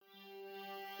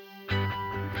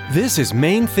This is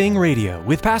Main Thing Radio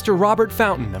with Pastor Robert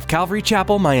Fountain of Calvary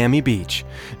Chapel, Miami Beach.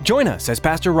 Join us as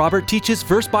Pastor Robert teaches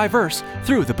verse by verse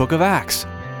through the book of Acts.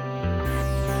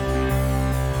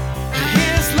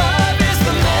 His love is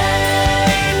the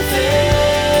main thing.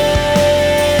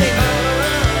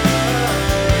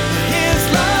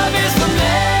 His love is the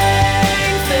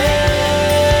main thing.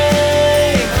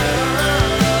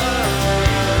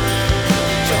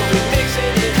 So we're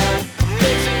mixing it up,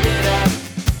 mixing it up.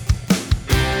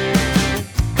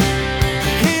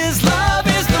 His love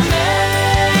is the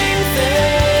main thing.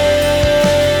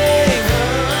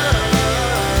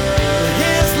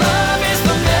 His love is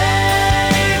the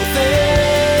main thing.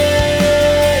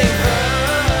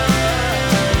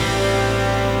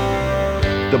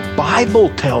 The Bible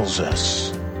tells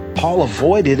us Paul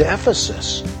avoided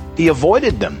Ephesus. He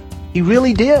avoided them. He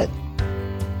really did.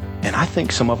 And I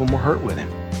think some of them were hurt with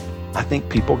him. I think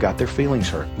people got their feelings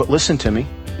hurt. But listen to me,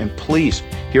 and please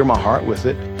hear my heart with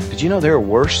it. Did you know there are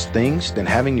worse things than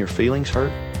having your feelings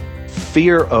hurt?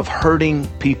 Fear of hurting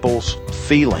people's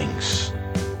feelings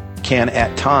can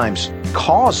at times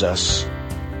cause us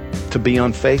to be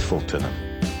unfaithful to them,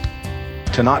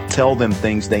 to not tell them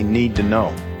things they need to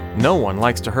know. No one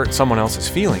likes to hurt someone else's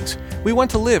feelings. We want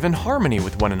to live in harmony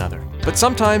with one another. But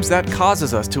sometimes that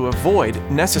causes us to avoid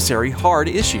necessary hard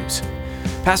issues.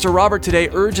 Pastor Robert today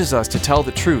urges us to tell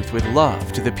the truth with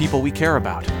love to the people we care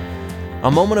about.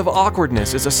 A moment of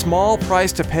awkwardness is a small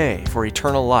price to pay for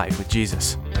eternal life with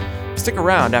Jesus. Stick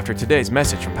around after today's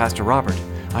message from Pastor Robert.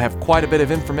 I have quite a bit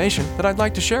of information that I'd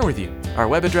like to share with you. Our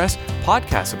web address,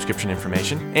 podcast subscription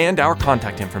information, and our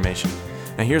contact information.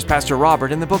 Now here's Pastor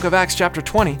Robert in the book of Acts chapter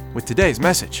 20 with today's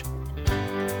message.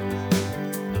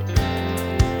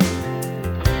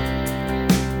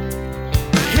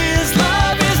 His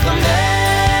love is the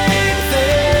main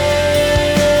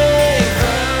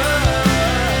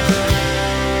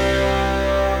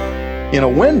thing. In a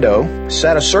window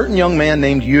sat a certain young man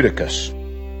named Eutychus,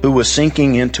 who was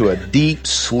sinking into a deep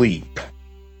sleep.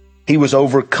 He was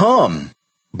overcome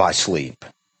by sleep.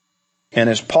 And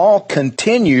as Paul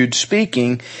continued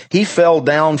speaking, he fell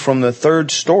down from the third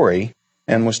story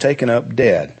and was taken up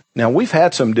dead. Now, we've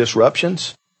had some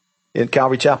disruptions in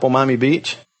Calvary Chapel, Miami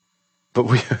Beach, but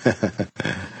we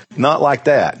not like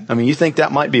that. I mean, you think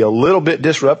that might be a little bit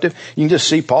disruptive? You can just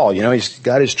see Paul, he's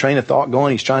got his train of thought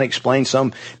going. He's trying to explain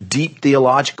some deep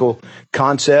theological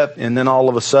concept, and then all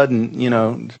of a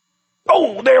sudden,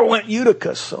 oh, there went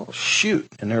Eutychus. Oh, shoot.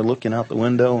 And they're looking out the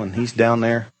window, and he's down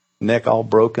there, neck all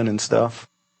broken and stuff.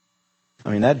 I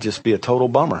mean, that'd just be a total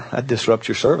bummer. That'd disrupt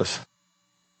your service.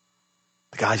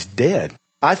 The guy's dead.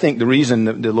 I think the reason,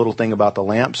 the little thing about the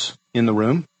lamps in the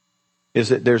room, is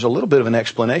that there's a little bit of an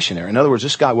explanation there. In other words,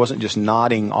 this guy wasn't just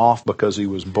nodding off because he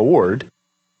was bored.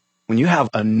 When you have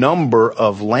a number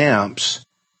of lamps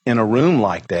in a room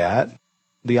like that,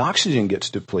 the oxygen gets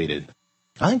depleted.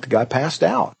 I think the guy passed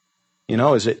out.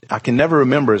 I can never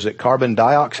remember, is it carbon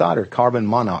dioxide or carbon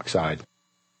monoxide?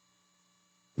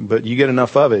 But you get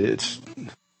enough of it,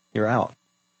 you're out.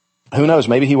 Who knows?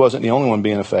 Maybe he wasn't the only one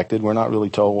being affected. We're not really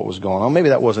told what was going on. Maybe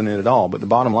that wasn't it at all. But the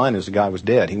bottom line is the guy was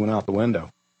dead. He went out the window.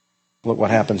 Look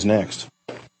what happens next.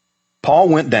 Paul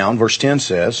went down, verse 10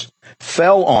 says,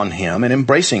 fell on him, and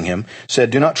embracing him,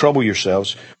 said, "Do not trouble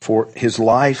yourselves, for his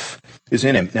life is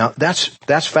in him." Now, that's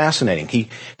fascinating.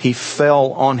 He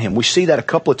fell on him. We see that a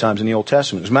couple of times in the Old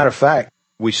Testament. As a matter of fact,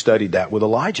 we studied that with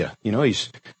Elijah. He's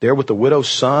there with the widow's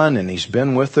son, and he's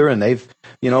been with her, and they've,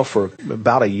 for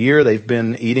about a year, they've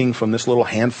been eating from this little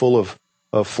handful of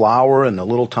flour and the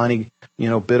little tiny,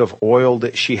 bit of oil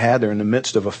that she had. They're in the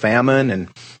midst of a famine,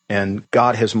 and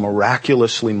God has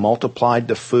miraculously multiplied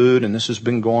the food, and this has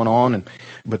been going on.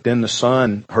 But then the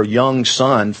son, her young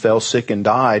son, fell sick and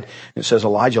died. It says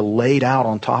Elijah laid out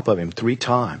on top of him 3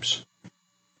 times.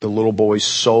 The little boy's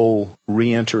soul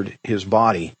re-entered his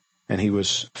body. And he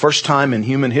was, first time in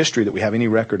human history that we have any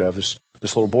record of, this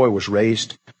little boy was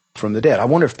raised from the dead. I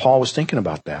wonder if Paul was thinking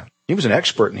about that. He was an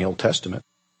expert in the Old Testament.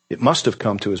 It must have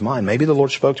come to his mind. Maybe the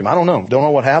Lord spoke to him. I don't know. Don't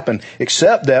know what happened,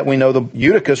 except that we know the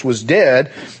Eutychus was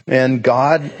dead, and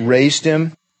God raised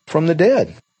him from the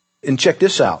dead. And check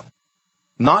this out.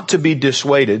 Not to be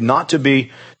dissuaded, not to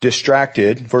be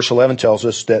distracted, verse 11 tells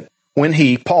us that when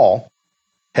he, Paul,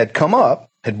 had come up,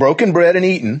 had broken bread and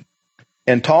eaten,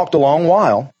 and talked a long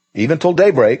while, even till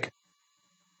daybreak,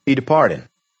 he departed.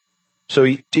 So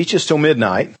he teaches till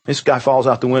midnight. This guy falls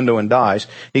out the window and dies.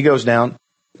 He goes down,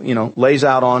 lays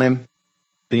out on him.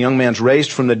 The young man's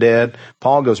raised from the dead.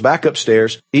 Paul goes back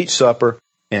upstairs, eats supper,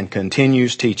 and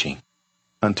continues teaching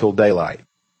until daylight.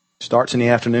 Starts in the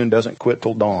afternoon, doesn't quit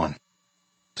till dawn.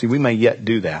 See, we may yet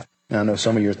do that. Now, I know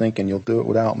some of you are thinking you'll do it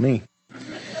without me.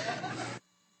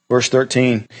 Verse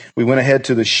 13, we went ahead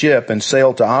to the ship and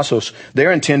sailed to Assos,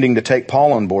 there intending to take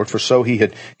Paul on board, for so he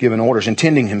had given orders,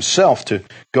 intending himself to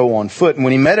go on foot. And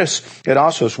when he met us at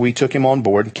Assos, we took him on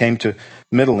board and came to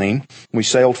Mytilene. We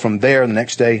sailed from there. The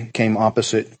next day came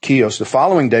opposite Chios. The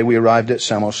following day we arrived at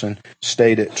Samos and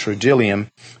stayed at Trogyllium.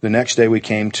 The next day we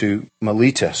came to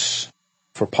Miletus,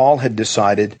 for Paul had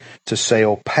decided to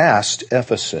sail past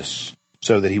Ephesus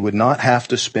so that he would not have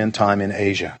to spend time in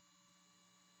Asia.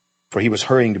 For he was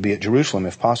hurrying to be at Jerusalem,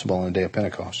 if possible, on the day of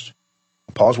Pentecost.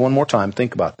 Pause one more time.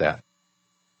 Think about that.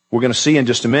 We're going to see in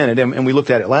just a minute, and we looked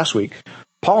at it last week.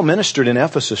 Paul ministered in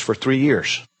Ephesus for 3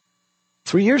 years.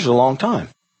 3 years is a long time.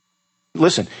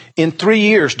 Listen, in 3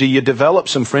 years, do you develop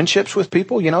some friendships with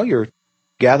people? You know, you're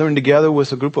gathering together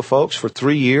with a group of folks for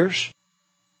 3 years,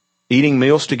 eating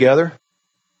meals together,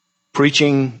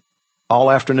 preaching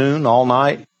all afternoon, all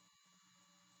night,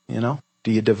 you know. Do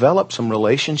you develop some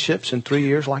relationships in 3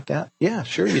 years like that? Yeah,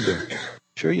 sure you do.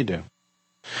 Sure you do.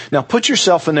 Now put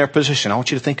yourself in their position. I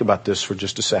want you to think about this for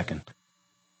just a second.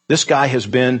 This guy he's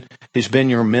been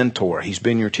your mentor. He's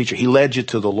been your teacher. He led you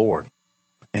to the Lord.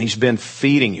 And he's been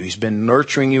feeding you. He's been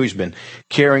nurturing you. He's been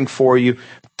caring for you.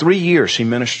 3 years he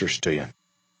ministers to you.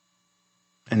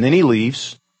 And then he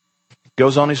leaves,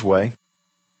 goes on his way.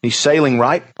 He's sailing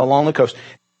right along the coast.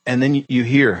 And then you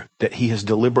hear that he has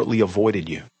deliberately avoided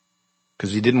you,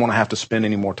 because he didn't want to have to spend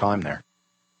any more time there.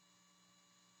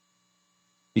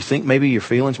 You think maybe your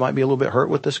feelings might be a little bit hurt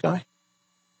with this guy?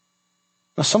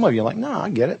 Now, some of you are like, no,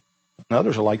 I get it. And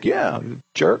others are like, yeah,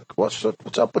 jerk, what's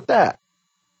up with that?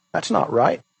 That's not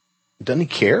right. Doesn't he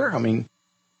care? I mean,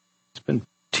 he's been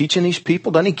teaching these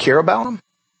people. Doesn't he care about them?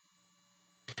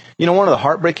 You know, one of the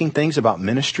heartbreaking things about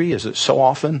ministry is that so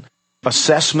often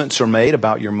assessments are made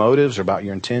about your motives or about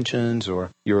your intentions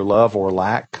or your love or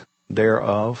lack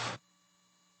thereof.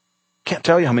 Can't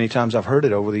tell you how many times I've heard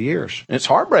it over the years. And it's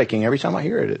heartbreaking every time I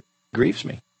hear it. It grieves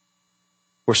me.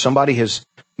 Where somebody has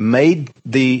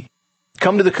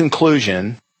come to the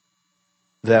conclusion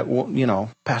that, well, you know,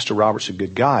 Pastor Robert's a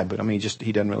good guy, but I mean,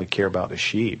 he doesn't really care about his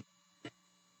sheep.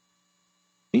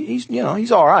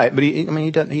 He's all right, but he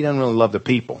doesn't really love the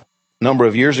people. A number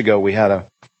of years ago, we had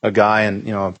a guy and,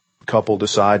 you know, a couple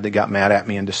they got mad at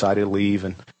me and decided to leave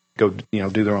and go, you know,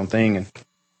 do their own thing. And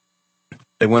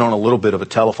they went on a little bit of a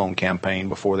telephone campaign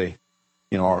before they,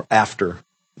 you know, or after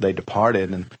they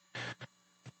departed, and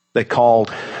they called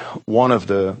one of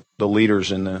the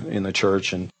leaders in the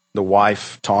church, and the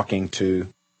wife, talking to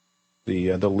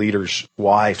the leader's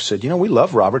wife, said, you know, we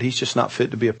love Robert. He's just not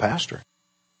fit to be a pastor.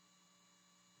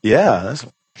 Yeah,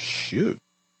 shoot.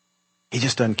 He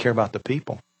just doesn't care about the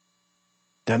people.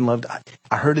 Doesn't love.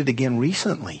 I heard it again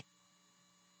recently.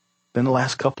 In the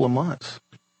last couple of months.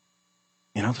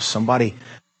 You know, somebody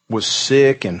was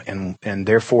sick and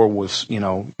therefore was, you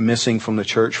know, missing from the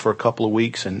church for a couple of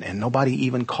weeks, and nobody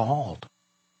even called.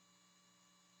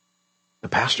 The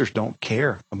pastors don't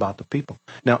care about the people.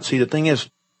 Now, see, the thing is,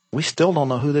 we still don't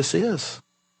know who this is.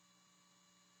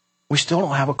 We still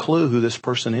don't have a clue who this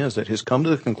person is that has come to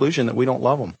the conclusion that we don't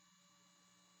love them.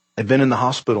 They've been in the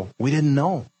hospital. We didn't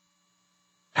know.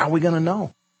 How are we going to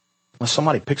know? Unless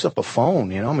somebody picks up a phone,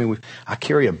 you know. I mean, I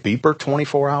carry a beeper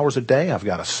 24 hours a day. I've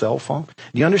got a cell phone.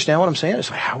 Do you understand what I'm saying?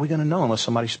 It's like, how are we going to know unless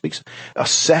somebody speaks?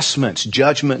 Assessments,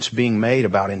 judgments being made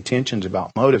about intentions,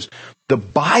 about motives. The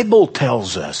Bible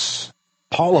tells us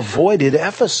Paul avoided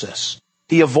Ephesus.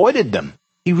 He avoided them.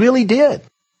 He really did.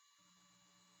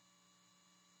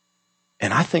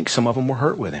 And I think some of them were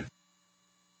hurt with him.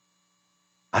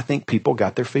 I think people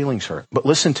got their feelings hurt. But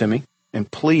listen to me. And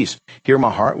please hear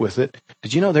my heart with it.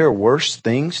 Did you know there are worse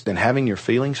things than having your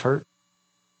feelings hurt?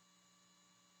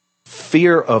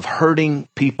 Fear of hurting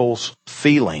people's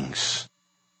feelings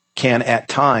can at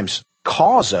times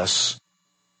cause us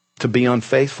to be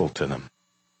unfaithful to them,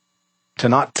 to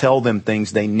not tell them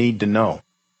things they need to know.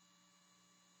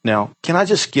 Now, can I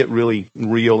just get really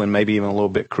real and maybe even a little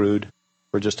bit crude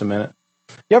for just a minute?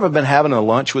 You ever been having a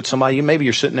lunch with somebody? Maybe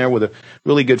you're sitting there with a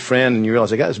really good friend and you realize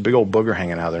they got this big old booger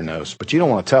hanging out of their nose, but you don't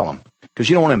want to tell them because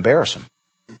you don't want to embarrass them.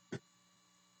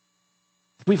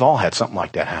 We've all had something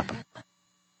like that happen.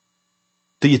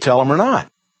 Do you tell them or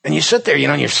not? And you sit there, you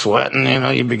know, and you're sweating, you know,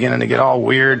 you're beginning to get all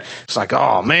weird. It's like,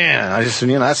 oh man,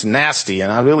 that's nasty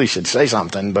and I really should say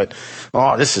something, but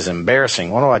oh, this is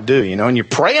embarrassing. What do I do? You know, and you're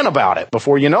praying about it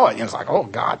before you know it. And it's like, oh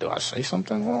God, do I say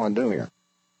something? What do I do here?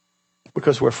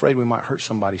 Because we're afraid we might hurt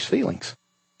somebody's feelings.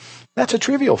 That's a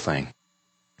trivial thing.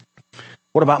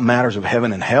 What about matters of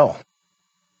heaven and hell?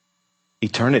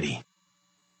 Eternity.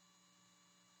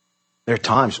 There are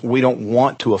times we don't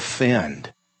want to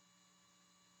offend.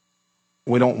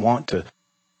 We don't want to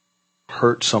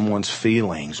hurt someone's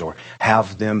feelings or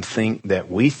have them think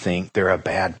that we think they're a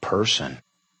bad person.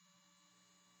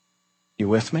 You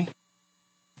with me?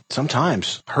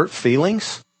 Sometimes hurt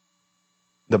feelings.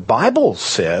 The Bible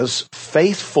says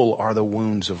faithful are the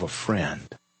wounds of a friend.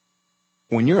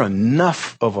 When you're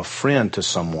enough of a friend to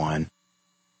someone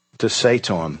to say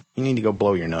to them, you need to go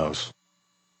blow your nose.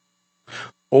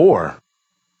 Or,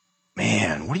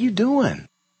 man, what are you doing?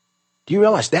 Do you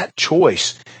realize that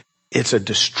choice, it's a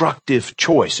destructive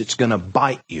choice. It's going to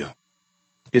bite you.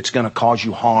 It's going to cause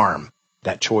you harm,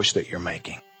 that choice that you're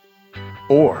making.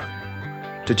 Or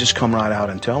to just come right out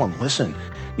and tell them, listen,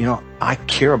 I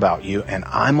care about you, and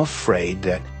I'm afraid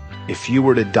that if you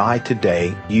were to die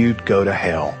today, you'd go to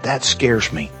hell. That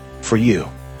scares me for you.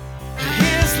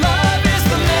 His love is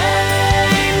the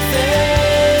main thing.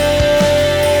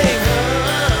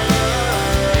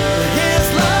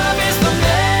 His love is the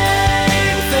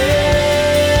main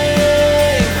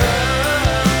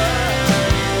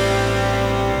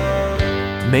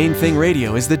thing. Main Thing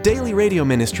Radio is the daily radio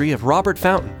ministry of Robert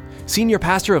Fountain, Senior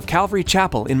Pastor of Calvary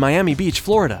Chapel in Miami Beach,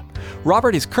 Florida.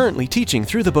 Robert is currently teaching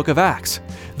through the book of Acts.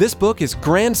 This book is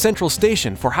Grand Central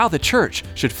Station for how the church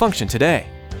should function today.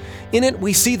 In it,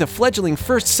 we see the fledgling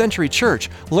first century church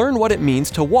learn what it means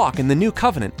to walk in the new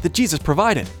covenant that Jesus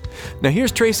provided. Now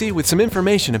here's Tracy with some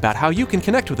information about how you can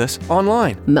connect with us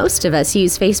online. Most of us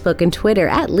use Facebook and Twitter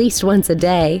at least once a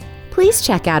day. Please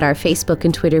check out our Facebook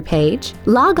and Twitter page.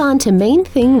 Log on to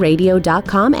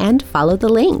mainthingradio.com and follow the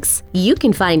links. You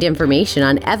can find information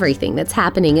on everything that's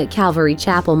happening at Calvary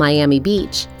Chapel, Miami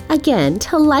Beach. Again,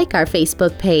 to like our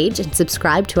Facebook page and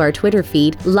subscribe to our Twitter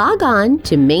feed, log on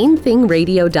to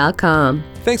mainthingradio.com.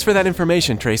 Thanks for that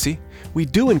information, Tracy. We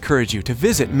do encourage you to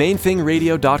visit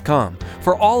mainthingradio.com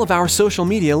for all of our social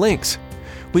media links.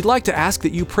 We'd like to ask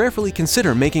that you prayerfully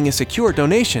consider making a secure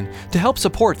donation to help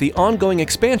support the ongoing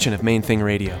expansion of Main Thing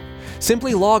Radio.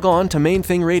 Simply log on to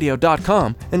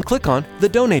mainthingradio.com and click on the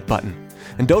Donate button.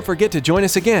 And don't forget to join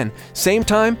us again, same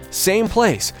time, same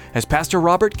place, as Pastor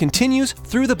Robert continues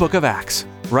through the book of Acts,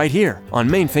 right here on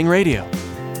Main Thing Radio.